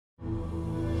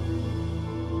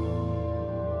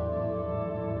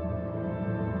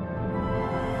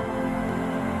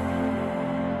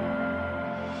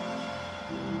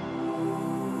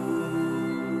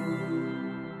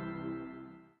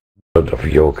world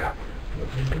of yoga.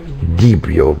 Deep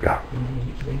yoga,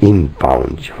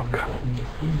 inbound yoga.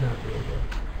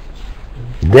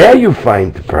 There you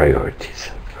find the priorities.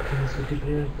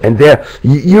 And there,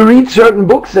 you read certain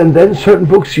books, and then certain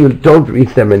books you don't read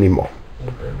them anymore.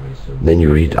 Then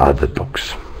you read other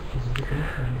books.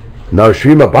 Now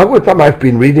Srimad Bhagavatam I've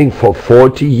been reading for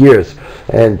 40 years,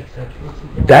 and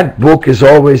that book is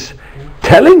always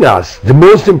telling us the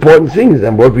most important things,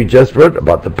 and what we just read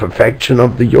about the perfection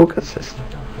of the yoga system.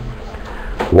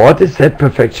 What is that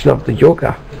perfection of the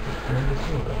yoga?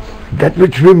 That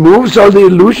which removes all the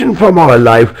illusion from our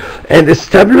life and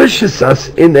establishes us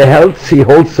in a healthy,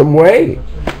 wholesome way.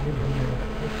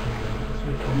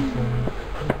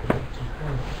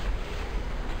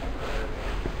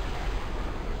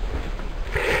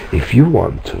 If you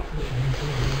want to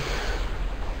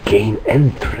gain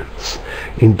entrance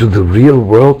into the real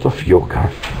world of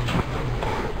yoga,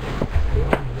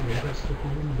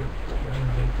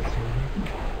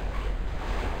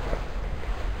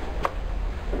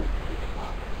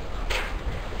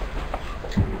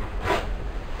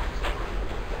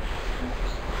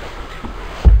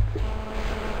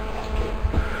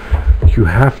 you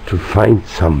have to find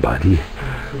somebody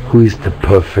who is the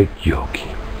perfect yogi.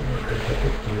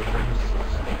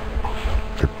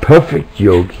 The perfect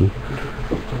yogi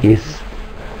is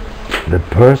the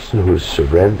person who is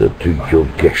surrendered to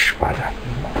Yogeshvara.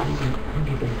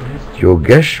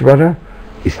 Yogeshvara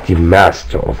is the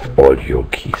master of all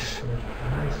yogis.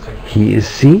 He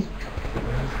is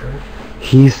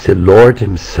the Lord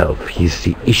himself. He is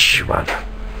the Ishvara.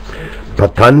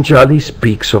 Patanjali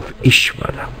speaks of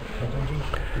Ishvara.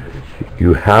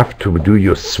 You have to do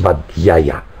your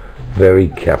svadhyaya very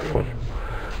careful.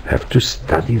 You have to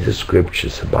study the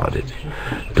scriptures about it.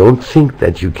 Don't think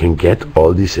that you can get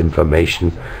all this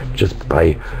information just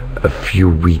by a few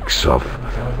weeks of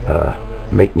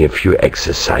making a few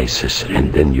exercises,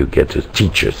 and then you get a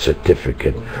teacher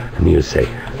certificate and you say,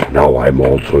 now I'm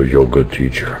also a yoga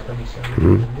teacher.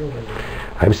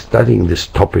 I'm studying this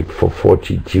topic for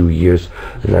 42 years,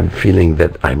 and I'm feeling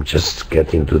that I'm just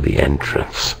getting to the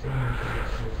entrance.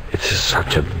 It's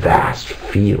such a vast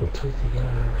field.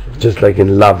 Just like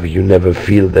in love, you never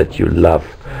feel that you love.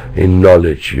 In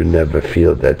knowledge, you never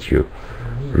feel that you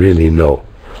really know.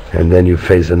 And then you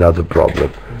face another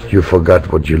problem. You forgot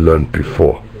what you learned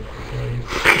before.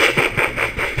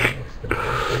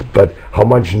 But how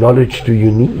much knowledge do you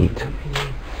need?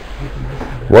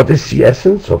 What is the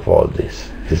essence of all this?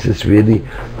 This is really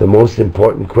the most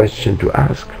important question to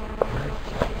ask.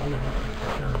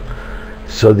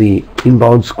 So the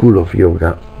inbound school of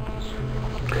yoga,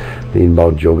 the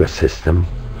inbound yoga system,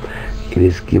 it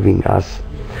is giving us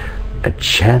a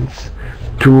chance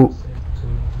to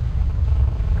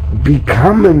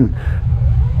become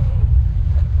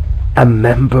a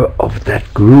member of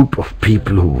that group of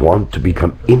people who want to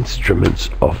become instruments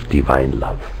of divine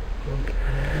love.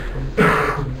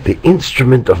 The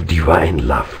instrument of divine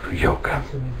love, yoga.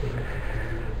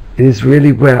 It is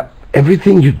really where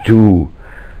everything you do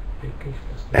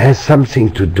has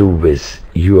something to do with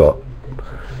your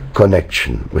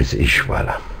connection with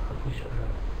Ishvara.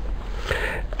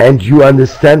 And you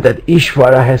understand that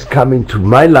Ishvara has come into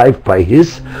my life by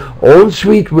his own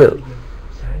sweet will.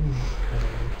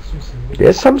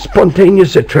 There's some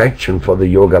spontaneous attraction for the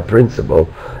yoga principle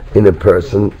in a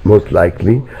person, most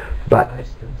likely, but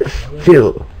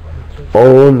still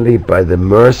only by the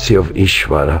mercy of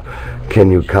Ishvara can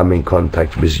you come in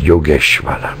contact with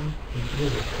Yogeshvara.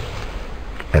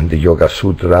 And the Yoga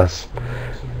Sutras,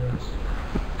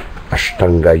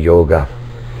 Ashtanga Yoga,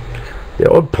 they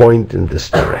all point in this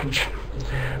direction.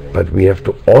 But we have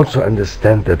to also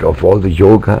understand that of all the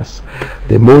yogas,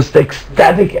 the most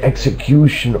ecstatic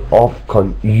execution of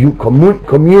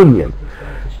communion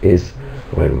is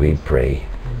when we pray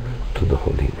to the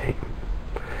Holy Name.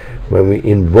 When we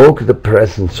invoke the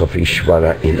presence of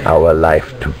Ishvara in our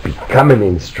life to become an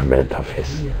instrument of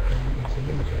His.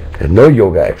 There's no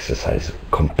yoga exercise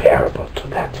comparable to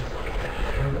that.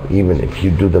 Even if you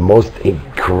do the most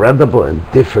incredible and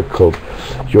difficult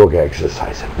yoga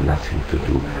exercise, have nothing to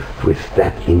do with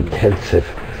that intensive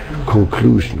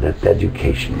conclusion, that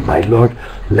dedication. My Lord,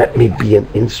 let me be an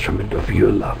instrument of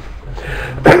your love.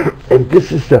 And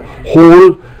this is the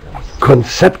whole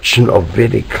conception of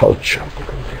Vedic culture.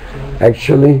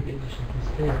 Actually,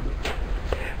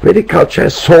 Vedic culture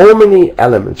has so many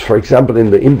elements. For example,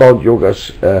 in the inbound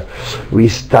yogas, we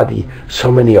study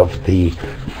so many of the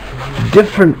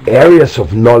different areas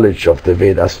of knowledge of the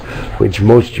Vedas, which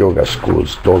most yoga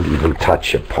schools don't even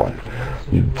touch upon,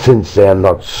 since they are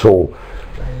not so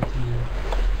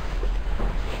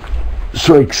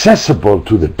so accessible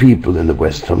to the people in the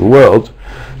Western world.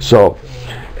 So,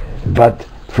 but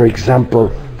for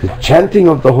example, the chanting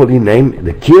of the holy name,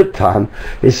 the kirtan,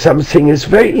 is something is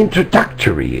very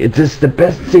introductory. It is the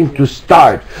best thing to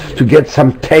start, to get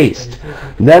some taste.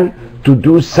 Then to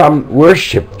do some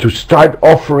worship, to start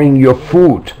offering your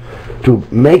food, to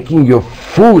making your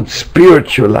food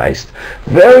spiritualized.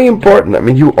 Very important. I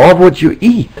mean, you are what you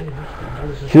eat.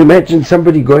 Can you imagine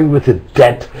somebody going with a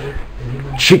dead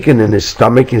chicken in his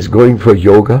stomach is going for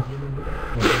yoga?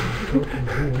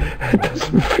 It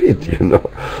doesn't fit, you know.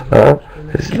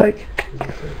 It's like,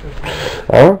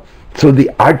 so the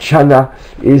archana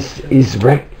is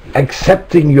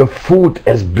accepting your food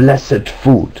as blessed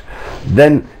food.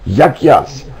 Then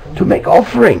yagyas, to make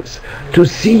offerings, to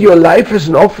see your life as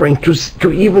an offering,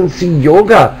 to even see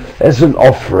yoga as an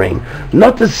offering,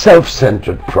 not a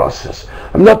self-centered process.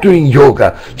 I'm not doing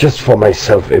yoga just for my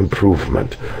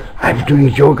self-improvement. I'm doing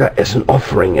yoga as an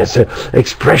offering, as an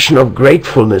expression of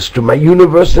gratefulness to my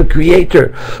universal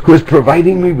creator who is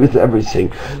providing me with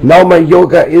everything. Now my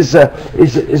yoga is a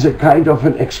kind of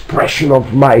an expression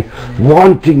of my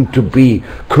wanting to be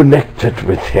connected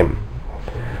with him.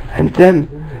 And then,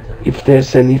 if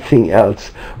there's anything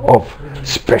else of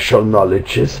special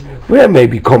knowledges, there may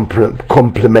be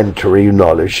complementary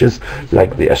knowledges,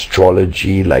 like the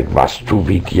astrology, like Vastu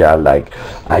Vidya, like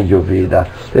Ayurveda.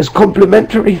 There's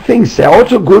complementary things. They're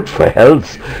also good for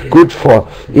health, good for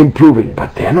improving,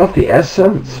 but they're not the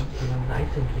essence.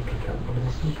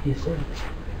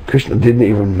 Krishna didn't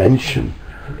even mention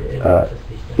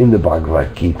in the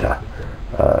Bhagavad Gita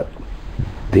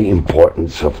the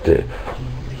importance of the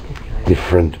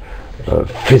different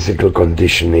physical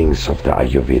conditionings of the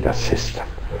Ayurveda system.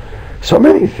 So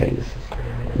many things.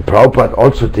 Prabhupada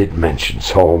also did mention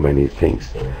so many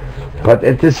things. But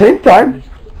at the same time,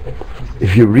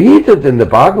 if you read it in the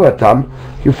Bhagavatam,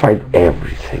 you find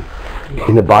everything.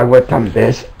 In the Bhagavatam,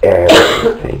 there's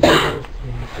everything.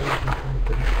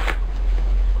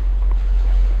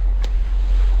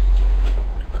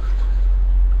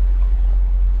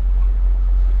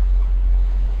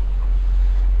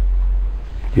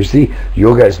 You see,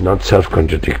 yoga is not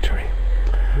self-contradictory.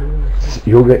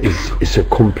 Yoga is a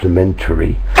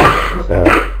complementary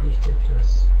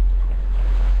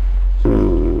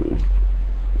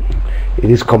it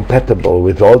is compatible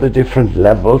with all the different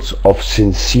levels of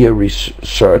sincere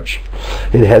research.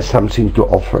 It has something to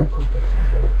offer.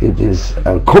 It is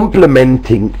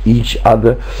complementing each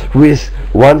other, with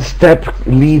one step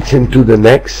leads into the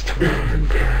next,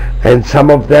 and some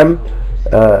of them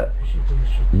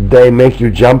they make you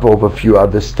jump over a few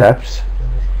other steps.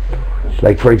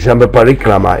 Like, for example,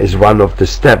 parikrama is one of the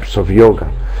steps of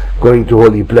yoga, going to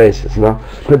holy places, no?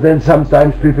 But then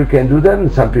sometimes people can do that,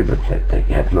 and some people they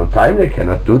have no time, they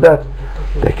cannot do that.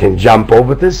 They can jump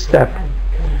over this step.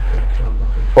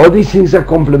 All these things are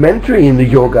complementary in the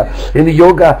yoga. In the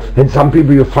yoga, and some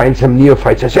people, you find some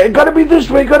neophytes, they say, it gotta be this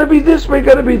way, gotta be this way,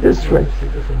 gotta be this way.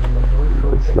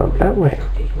 It's not that way.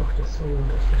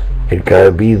 It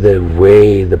gotta be the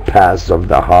way, the path of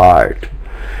the heart.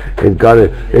 It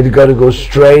gotta go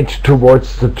straight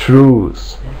towards the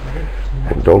truth,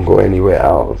 and don't go anywhere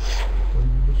else.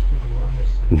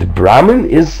 The Brahmin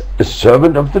is a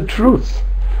servant of the truth.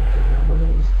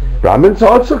 Brahmins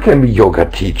also can be yoga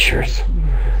teachers.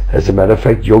 As a matter of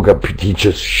fact, yoga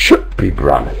teachers should be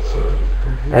Brahmins,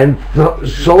 and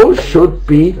so should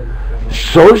be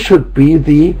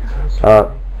the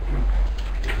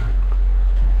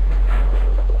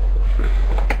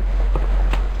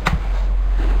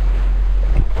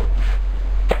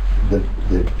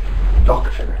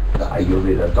doctor, the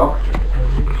Ayurveda doctor.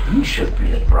 He should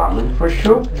be a Brahmin for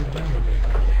sure.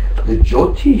 The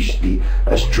Jyotish, the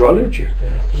astrologer,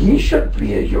 he should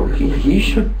be a yogi, he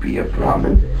should be a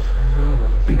Brahmin,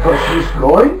 because he's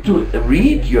going to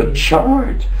read your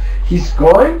chart, he's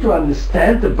going to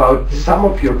understand about some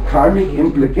of your karmic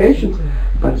implications,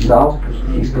 but now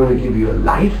he's going to give you a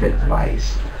life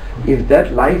advice. If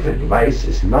that life advice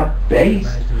is not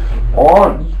based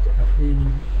on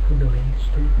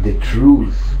the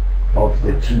truth of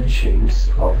the teachings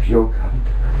of yoga,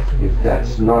 if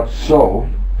that's not so,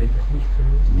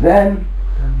 then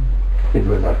it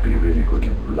will not be really good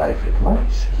life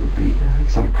advice. It will be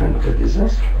some kind of a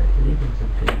disaster.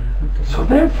 So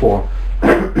therefore,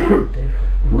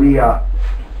 we are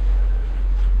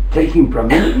taking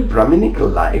Brahminical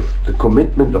life, the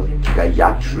commitment of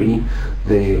Gayatri,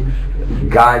 the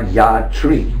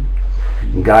Gayatri.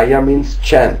 Gaya means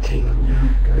chanting,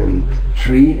 and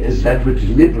Tri is that which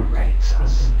liberates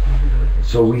us.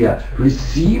 So we are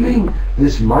receiving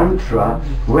this mantra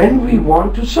when we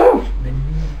want to serve.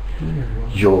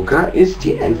 yoga is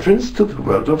the entrance to the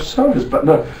world of service, but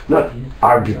not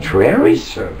arbitrary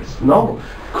service, no,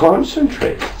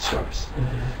 concentrated service.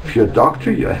 If you're a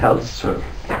doctor, you're a health servant.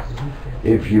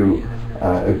 If you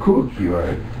are a cook, you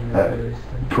are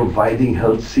providing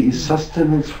healthy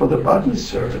sustenance for the body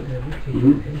servant.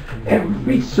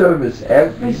 Every service,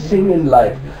 everything in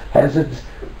life has its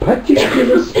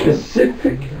particular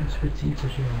specific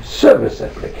service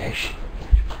application.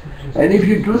 And if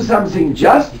you do something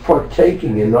just for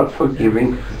taking and not for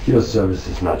giving, your service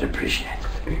is not appreciated.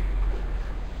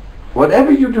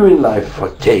 Whatever you do in life for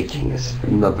taking is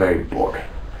not very boring.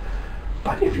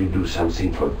 But if you do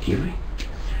something for giving,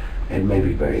 it may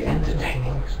be very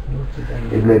entertaining.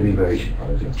 It may be very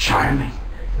charming.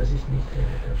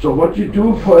 So what you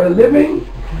do for a living,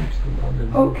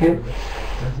 okay,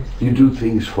 you do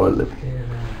things for a living.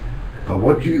 But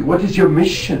what is your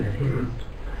mission?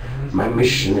 My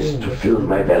mission is to fill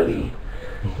my belly.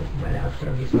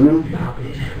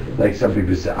 Like some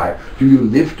people say, do you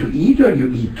live to eat or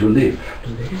you eat to live?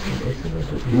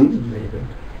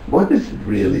 What is it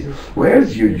really?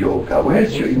 Where's your yoga?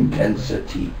 Where's your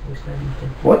intensity?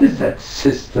 What is that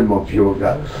system of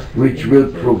yoga which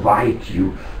will provide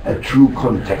you a true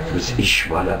contact with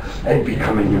Ishvara and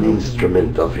becoming an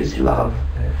instrument of his love?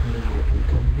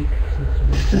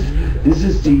 This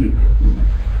is the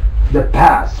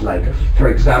path. Like, for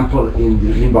example, in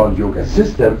the inbound yoga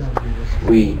system,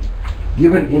 we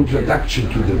give an introduction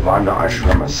to the Varna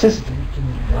Ashrama system.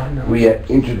 We are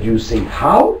introducing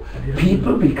how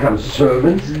people become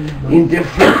servants in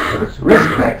different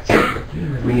respects.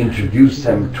 We introduce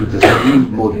them to the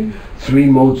three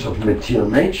modes of material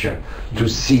nature, to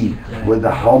see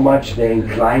how much they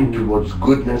incline towards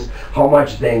goodness, how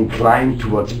much they incline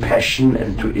towards passion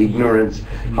and to ignorance,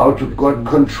 how to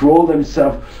control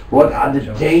themselves, what are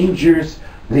the dangers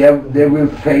they will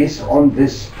face on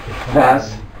this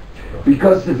path.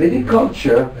 Because the Vedic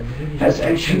culture has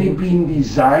actually been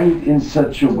designed in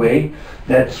such a way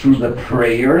that through the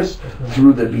prayers,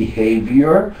 through the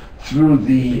behavior, through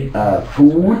the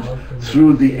food,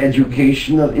 through the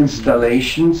educational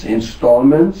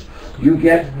installments, you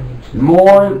get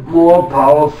more and more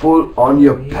powerful on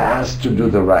your path to do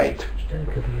the right.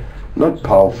 Not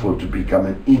powerful to become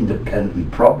an independent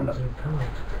problem.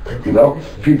 You know,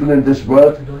 people in this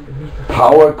world,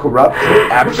 power corrupts,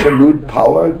 absolute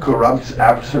power corrupts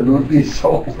absolutely.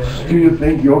 So, do you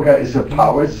think yoga is a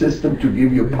power system to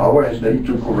give you power and then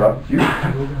to corrupt you?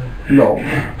 No,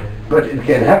 but it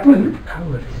can happen.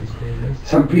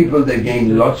 Some people, they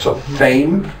gain lots of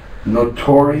fame,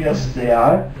 notorious they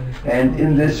are, and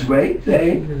in this way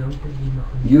they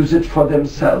use it for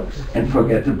themselves and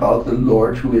forget about the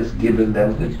Lord who has given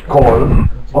them the call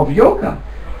of yoga.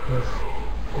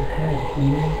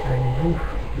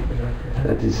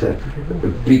 That is a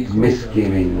big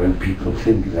misgiving when people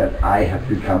think that I have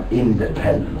become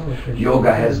independent.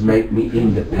 Yoga has made me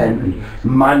independent.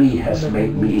 Money has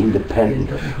made me independent.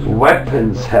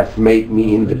 Weapons have made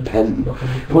me independent.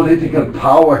 Political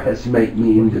power has made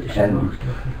me independent.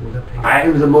 I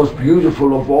am the most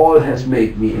beautiful of all has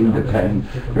made me independent.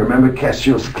 Remember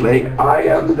Cassius Clay? I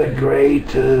am the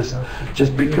greatest.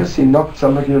 Just because he knocked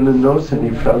somebody on the nose and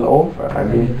he fell over. I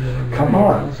mean, come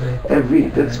on.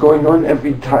 That's going on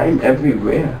every time,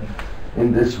 everywhere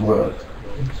in this world.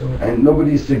 And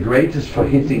nobody's the greatest for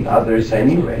hitting others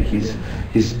anyway. He's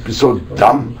so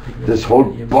dumb. This whole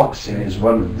boxing is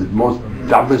one of the most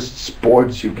dumbest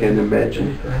sports you can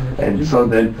imagine. And so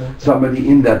then somebody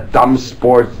in that dumb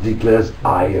sport declares,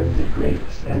 I am the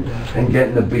greatest, and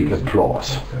getting a big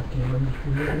applause.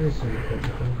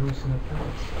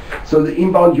 So the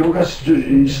inbound yoga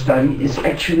study is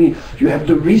actually, you have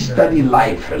to restudy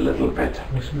life a little bit.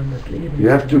 You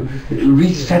have to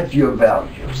reset your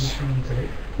values.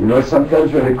 You know,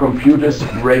 sometimes when the computers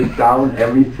break down,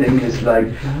 everything is like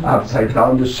upside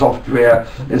down, the software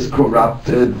is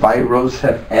corrupted, viruses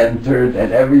have entered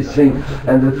and everything,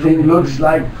 and the thing looks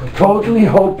like totally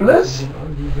hopeless.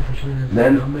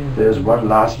 Then there's one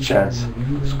last chance.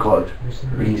 It's called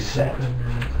reset.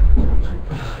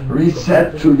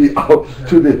 Reset to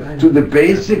the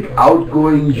basic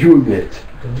outgoing unit.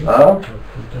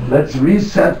 Let's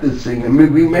reset this thing. I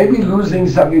mean, we may be losing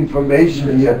some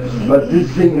information here, but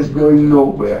this thing is going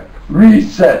nowhere.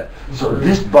 Reset. So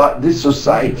this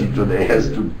society today has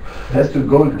to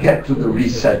go and get to the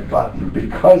reset button,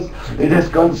 because it has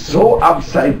gone so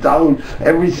upside down,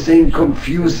 everything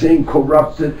confusing,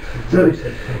 corrupted. So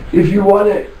if you want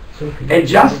to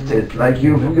adjust it, like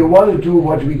you want to do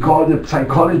what we call the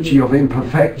psychology of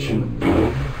imperfection,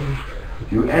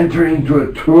 You enter into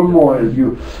a turmoil,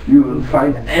 you will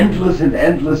find endless and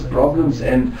endless problems,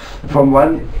 and from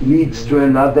one leads to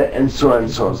another, and so and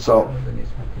so. So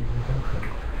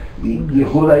the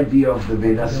whole idea of the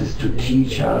Vedas is to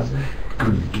teach us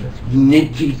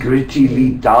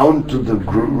nitty-gritty down to the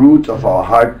root of our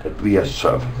heart that we are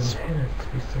servants,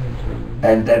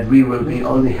 and that we will be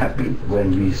only happy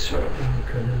when we serve.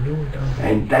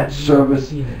 And that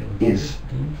service is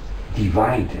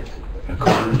divided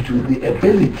according to the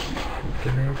ability.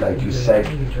 Like you said,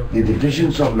 the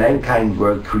divisions of mankind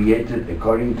were created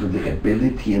according to the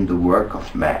ability and the work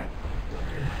of man.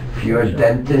 If you're a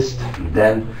dentist,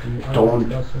 then don't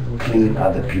clean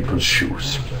other people's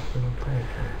shoes.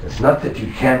 It's not that you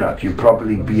cannot, you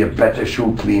probably be a better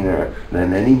shoe cleaner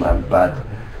than anyone, but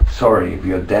sorry, if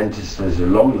you're a dentist, there's a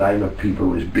long line of people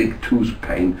with big tooth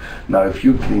pain. Now if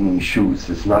you're cleaning shoes,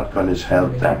 it's not going to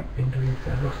help them.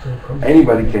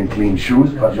 Anybody can clean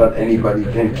shoes, but not anybody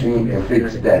can clean and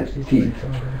fix teeth.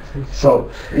 So,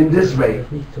 in this way,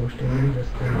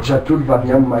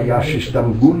 Chaturvanyam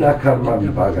Mayashishtam Guna Karma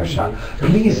Vipagasha,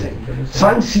 pleasing,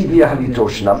 Sansidya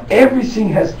Haritoshnam, everything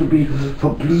has to be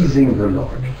for pleasing the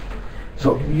Lord.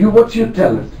 So, what's your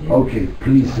talent? Okay,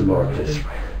 please the Lord this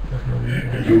way.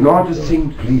 You know how to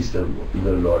sing, please the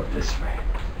Lord this way.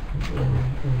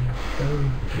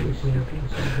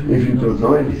 If you don't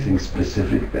know anything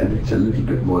specific, then it's a little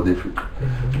bit more difficult.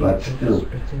 But still,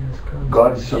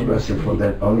 God is so merciful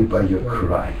that only by your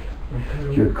cry,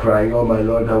 you're crying, oh my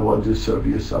Lord, I want to serve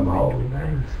you somehow.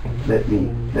 Let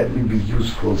me be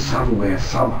useful somewhere,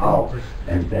 somehow.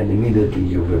 And then immediately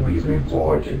you will be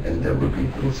rewarded, and there will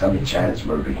be some chance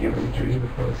will be given to you.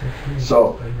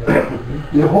 So,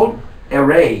 the whole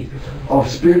array of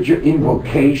spiritual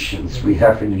invocations we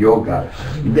have in yoga,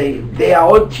 they are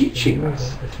all teaching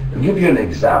us. I'll give you an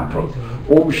example.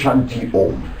 Om Shanti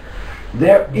Om.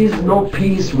 There is no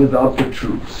peace without the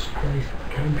truth.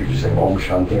 People say Om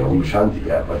Shanti,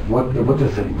 yeah, but what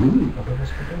does that mean?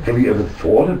 Have you ever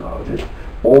thought about it?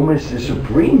 Om is the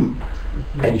supreme,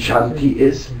 and Shanti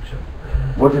is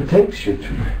what it takes you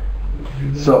to.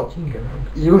 So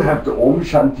you have the Om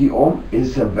Shanti Om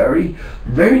is a very,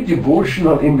 very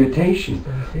devotional invitation.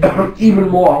 Even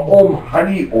more Om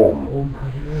Hari Om.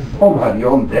 Om Hari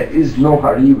Om, there is no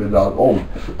Hari without Om.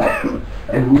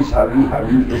 And who's Hari?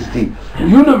 Hari is the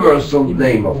universal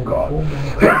name of God.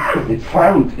 It's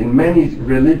found in many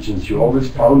religions. You always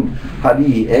found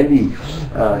Hari, Eli,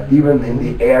 even in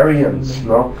the Aryans,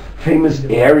 no? Famous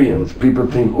Aryans. People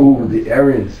think, oh, the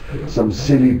Aryans, some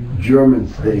silly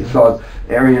Germans, they thought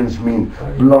Aryans mean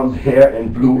blonde hair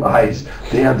and blue eyes.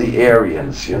 They are the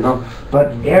Aryans, you know.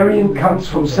 But Aryan comes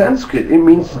from Sanskrit. It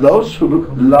means those who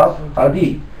love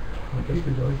Hari.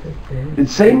 It's the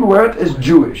same word as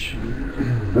Jewish.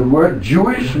 The word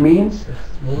Jewish means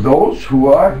those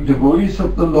who are devotees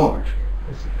of the Lord.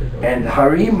 And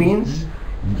Hari means,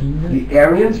 the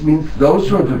Aryans means those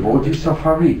who are devotees of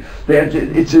Hari.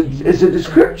 It's a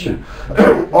description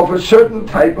of a certain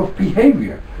type of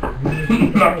behavior,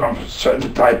 not of a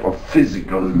certain type of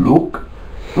physical look.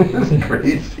 It's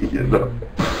crazy, you know.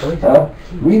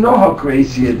 We know how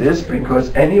crazy it is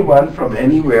because anyone from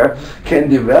anywhere can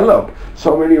develop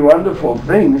so many wonderful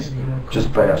things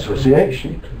just by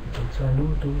association.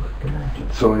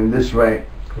 So in this way,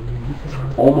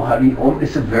 Om Hari Om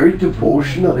is a very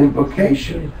devotional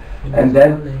invocation. And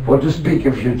then, what to speak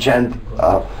if you chant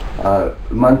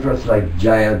mantras like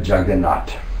Jaya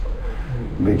Jagannath,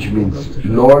 which means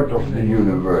Lord of the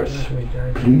Universe,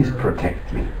 please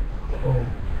protect me.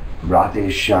 Radhe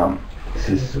Shyam, this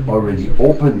is already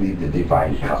openly the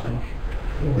divine couple.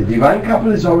 The divine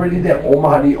couple is already there. Om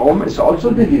Hari Om is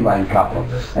also the divine couple.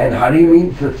 And Hari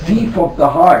means the thief of the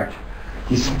heart.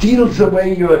 He steals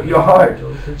away your heart.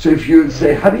 So if you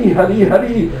say, Hari, Hari,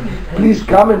 Hari, please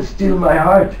come and steal my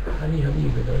heart.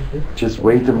 Just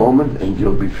wait a moment and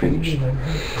you'll be finished.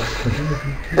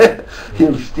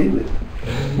 He'll steal it.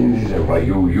 He said, well,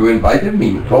 you invited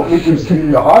me, you told me to steal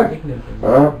your heart.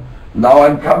 Now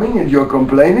I'm coming and you're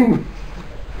complaining.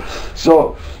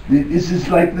 So this is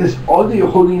like this, all the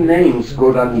holy names,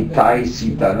 Gauranitai,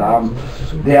 Sitaram,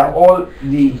 they are all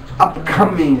the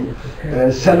upcoming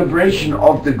celebration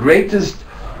of the greatest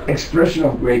expression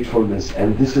of gratefulness.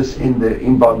 And this is in the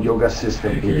inbound yoga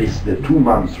system, it is the two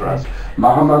mantras,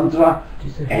 Mahamantra,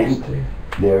 and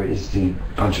there is the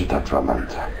Panchatattva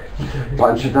mantra.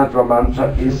 Panchatattva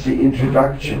mantra is the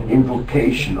introduction,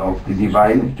 invocation of the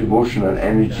divine devotional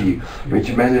energy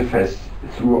which manifests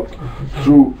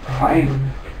through 5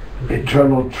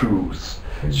 eternal truths.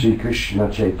 Sri Krishna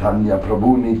Chaitanya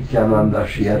Prabhu Nityananda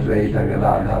Shri Advaita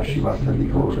Gadadhar Shivastadi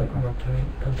Gaura.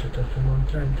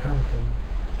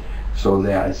 So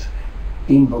there is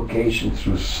invocation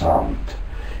through sound,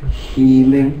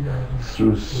 healing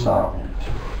through sound,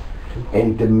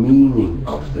 and the meaning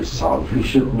of the sound. We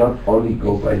should not only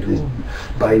go by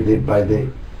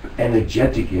the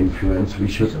energetic influence, we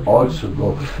should also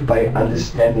go by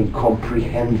understanding,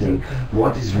 comprehending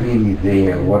what is really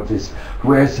there,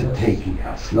 where is it taking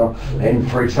us. No? And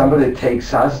for example, it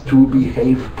takes us to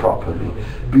behave properly.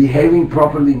 Behaving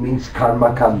properly means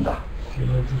karma kanda.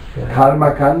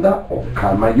 Karma kanda or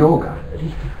karma yoga.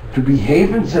 To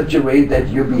behave in such a way that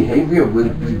your behavior will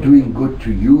be doing good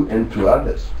to you and to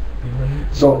others.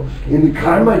 So in the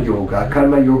karma yoga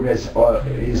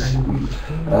is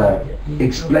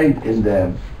explained in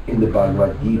the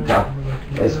Bhagavad Gita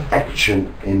as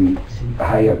action in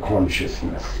higher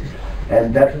consciousness,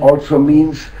 and that also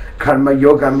means karma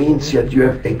yoga means that you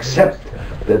have accept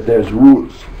that there's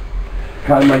rules.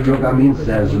 Karma yoga means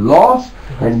there's laws,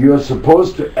 and you are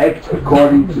supposed to act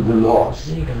according to the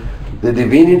laws. The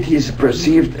divinity is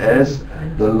perceived as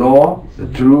the law, the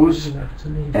truth,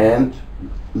 and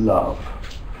love.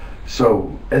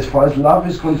 So as far as love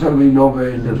is concerned, we know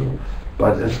very little,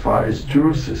 but as far as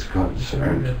truth is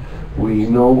concerned, we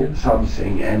know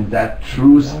something, and that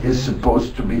truth is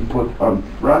supposed to be put on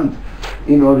front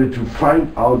in order to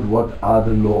find out what are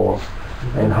the laws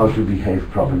and how to behave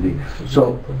properly.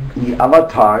 So the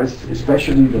avatars,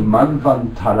 especially the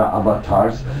Manvantara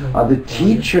avatars, are the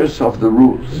teachers of the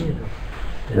rules.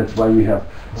 That's why we have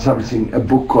a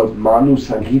book called Manu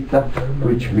Sanghita,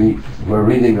 which we were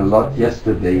reading a lot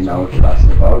yesterday in our class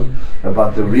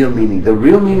about the real meaning. The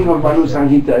real meaning of Manu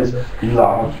Sanghita is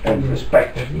love and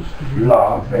respect.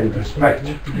 Love and respect.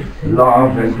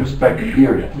 Love and respect,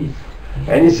 period.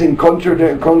 Anything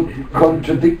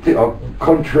contradictory or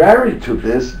contrary to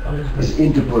this is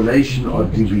interpolation or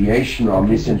deviation or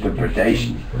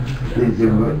misinterpretation.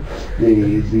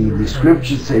 The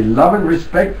scriptures say love and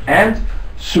respect and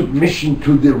submission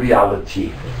to the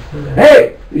reality.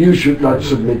 Hey, you should not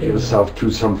submit yourself to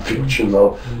some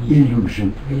fictional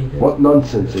illusion. What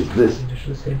nonsense is this?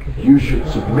 You should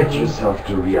submit yourself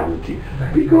to reality,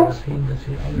 because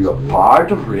you're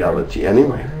part of reality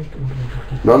anyway.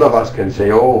 None of us can say,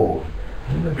 oh,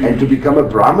 and to become a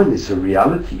Brahmin is a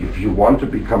reality. If you want to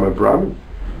become a Brahmin,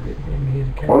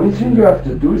 only thing you have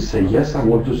to do is say, yes, I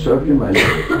want to serve you, my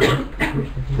Lord.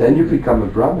 Then you become a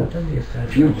Brahmin.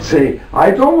 If you say,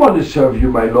 I don't want to serve you,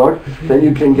 my Lord, then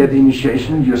you can get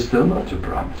initiation, you're still not a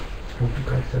Brahmin.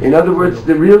 In other words,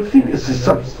 the real thing is the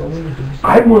substance.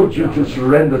 I want you to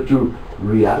surrender to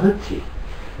reality.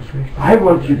 I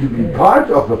want you to be part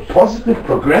of a positive,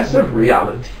 progressive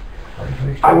reality.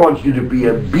 I want you to be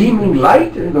a beaming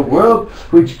light in the world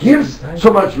which gives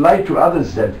so much light to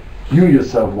others that you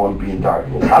yourself won't be in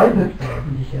darkness either.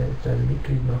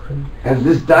 And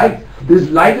this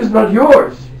light is not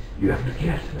yours. You have to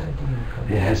get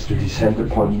it. It has to descend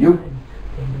upon you.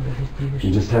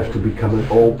 You just have to become an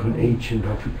open agent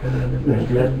of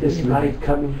it. Let this light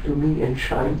come into me and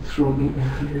shine through me.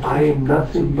 I am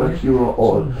nothing but you are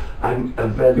all. I'm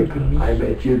available. I'm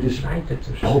at your disposal.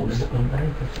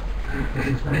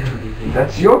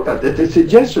 That's yoga. That is a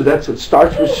gesture. It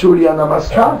starts with Surya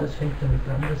Namaskar.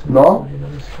 No?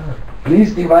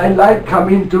 Please, divine light, come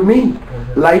into me.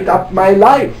 Light up my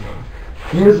life.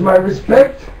 Here's my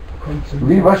respect.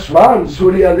 Viva Shvan,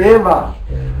 Surya Deva.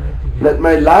 Let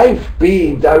my life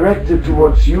be directed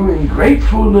towards you in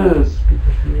gratefulness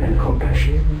and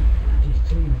compassion.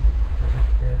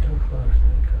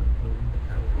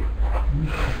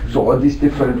 So all these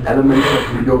different elements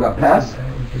of the yoga path,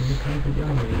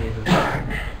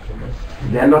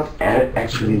 they're not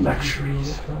actually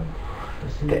luxuries.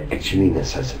 They're actually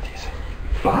necessities.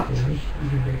 But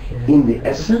in the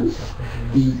essence,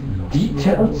 the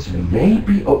details may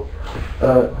be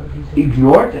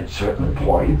ignored at certain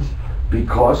points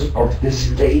because of the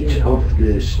state of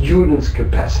the student's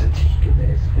capacity.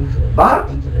 But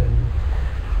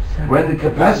when the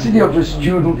capacity of the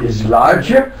student is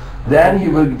larger, then he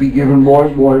will be given more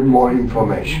and more and more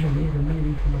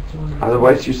information.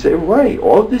 Otherwise you say, why?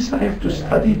 All this I have to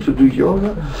study to do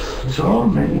yoga? So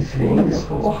many things.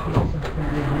 Oh.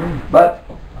 But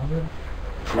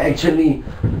actually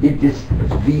it is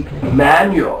the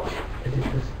manual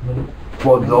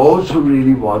for those who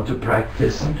really want to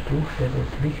practice.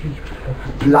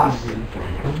 Plus,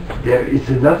 there is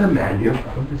another manual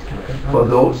for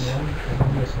those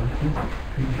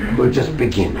who are just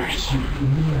beginners.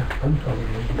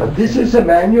 But this is a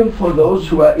manual for those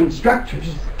who are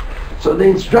instructors. So the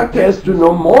instructor has to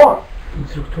know more.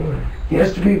 He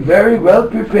has to be very well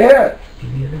prepared.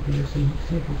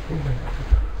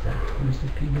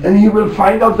 And he will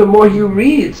find out the more he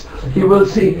reads, he will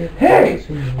see, hey,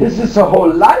 this is a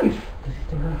whole life.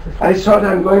 I thought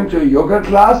I'm going to a yoga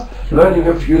class, learning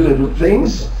a few little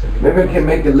things, maybe I can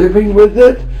make a living with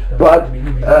it, but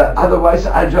otherwise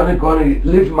I'm just going to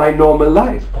live my normal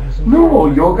life. No,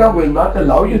 yoga will not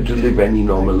allow you to live any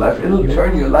normal life. It will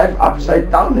turn your life upside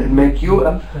down and make you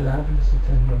a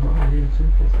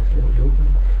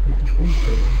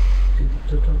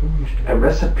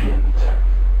recipient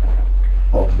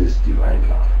of this divine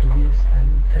love.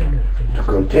 To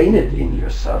contain it in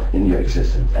yourself, in your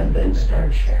existence, and then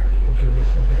start sharing.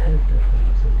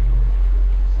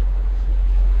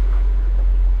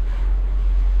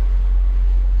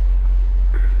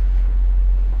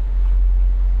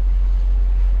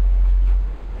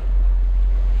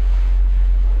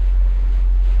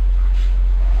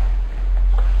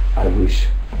 I wish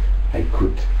I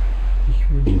could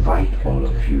invite all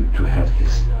of you to have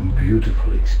this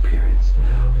beautiful experience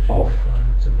of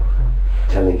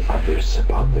telling others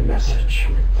about the message.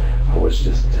 I was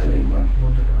just telling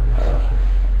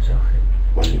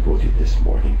one devotee this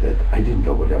morning that I didn't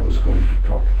know what I was going to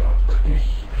talk about today.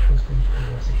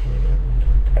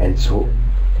 And so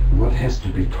what has to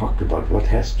be talked about, what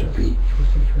has to be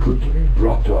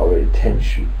brought to our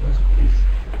attention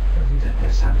is that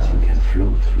there's something can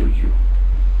flow through you.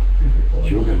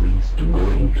 Yoga means to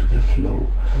go into the flow,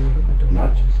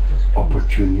 not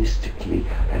opportunistically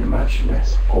and much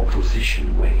less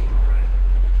opposition way.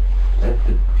 Let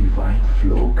the divine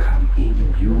flow come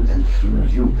in you and through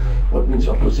you. What means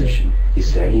opposition?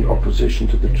 Is there any opposition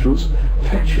to the truth?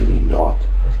 Factually not.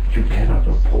 You cannot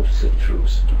oppose the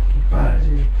truth. But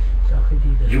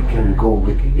you can go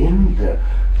within the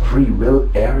free will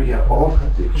area of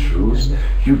the truth.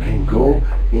 You can go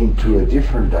into a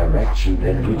different direction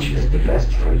than which is the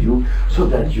best for you, so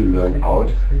that you learn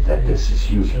out that this is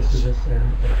useless.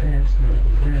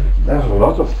 There's a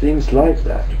lot of things like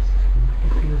that.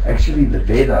 Actually, the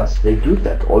Vedas, they do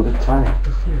that all the time.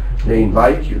 They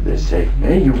invite you, they say,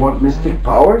 hey, you want mystic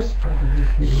powers?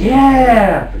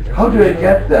 Yeah! How do I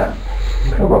get them?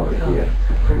 Come over here.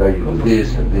 Now you do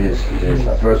this and this and this.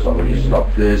 Now first of all, you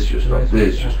stop this, you stop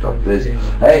this, you stop this.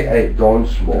 Hey, don't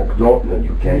smoke, don't, no,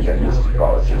 you can't get mystic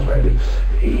powers, it's ready.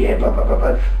 Yeah, blah, blah, blah,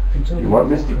 blah. You want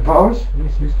mystic powers?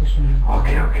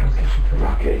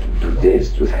 Okay, do this,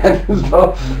 do that, and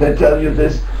so they tell you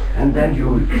this, and then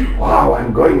you, wow,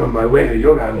 I'm going on my way to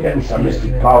yoga, I'm getting some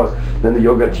mystic powers. Then the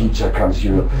yoga teacher comes,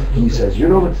 he says, you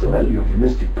know what's the value of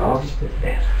mystic powers?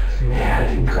 Yeah,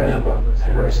 it's incredible.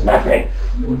 There's nothing.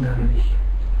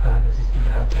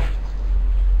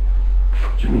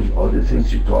 What do you mean? All the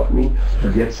things you taught me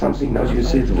to get something, now you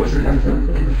say there was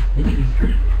nothing.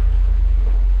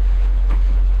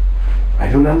 I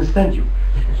don't understand you.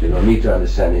 So you don't need to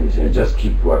understand anything. Just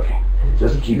keep working.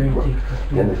 Just keep working.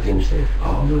 Then the things,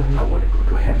 oh, I want to go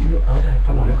to heaven.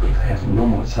 I want to go to heaven. No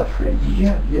more suffering.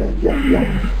 Yeah.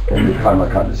 And the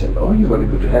Karmakanda said, oh, you want to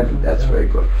go to heaven? That's very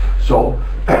good. So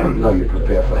now you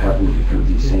prepare for heaven. You do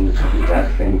these things, you do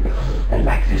that thing, and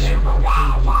like this you go,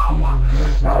 wow.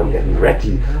 Now I'm getting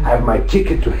ready. I have my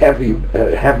ticket to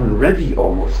heaven ready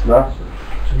almost. No?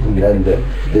 And then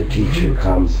the teacher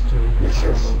comes and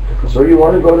says, so you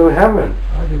want to go to heaven?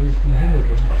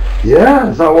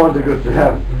 Yes, I want to go to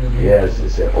heaven. Yes, they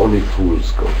say, only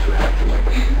fools go to heaven.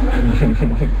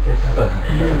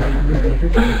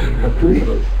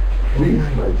 Please,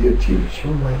 my dear teacher.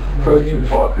 First you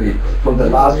taught me, for the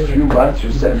last few months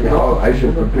you said me how I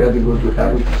should prepare to go to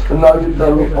heaven, and now you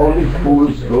tell me only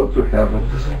fools go to heaven.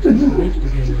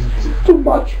 It's too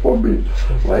much for me.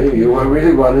 Why, you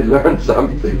really want to learn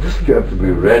something, you have to be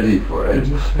ready for it.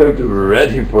 You have to be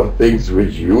ready for things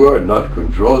which you are not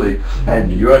controlling,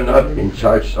 and you are not in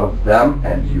charge of them,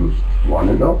 and you want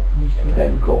to know,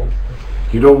 then go.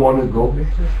 You don't want to go?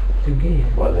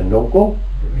 Well, then don't go.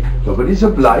 Nobody's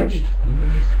obliged.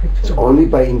 It's only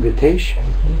by invitation.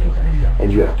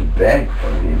 And you have to beg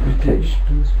for the invitation.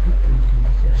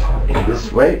 In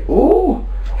this way, oh,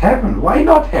 heaven. Why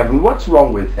not heaven? What's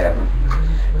wrong with heaven?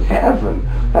 Heaven,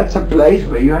 that's a place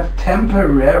where you have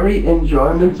temporary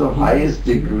enjoyments of highest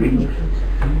degree.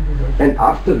 And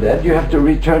after that you have to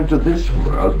return to this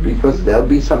world, because there'll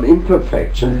be some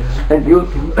imperfections and you'll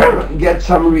get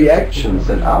some reactions,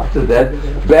 and after that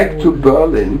back to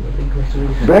Berlin,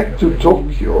 back to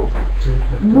Tokyo.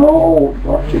 No,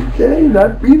 not again.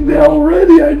 I've been there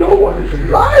already. I know what it's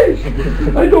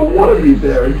like. I don't want to be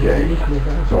there again.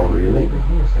 So really?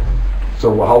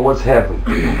 So how was heaven?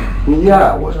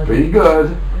 Yeah, it was pretty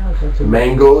good.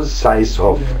 mangoes size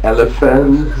of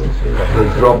elephants. They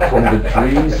drop from the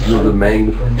trees with the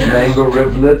mango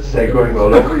riblets. They're going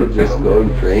all over. You just go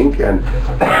and drink. And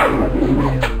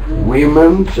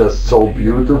women just so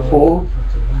beautiful.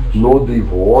 No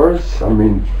divorce. I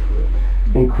mean,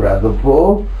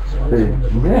 incredible.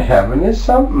 Heaven is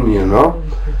something, you know.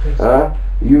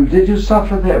 Did you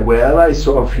suffer there? Well, I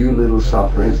saw a few little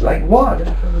sufferings. Like what?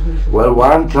 Well,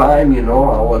 one time, you know,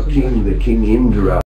 our king, the King Indra,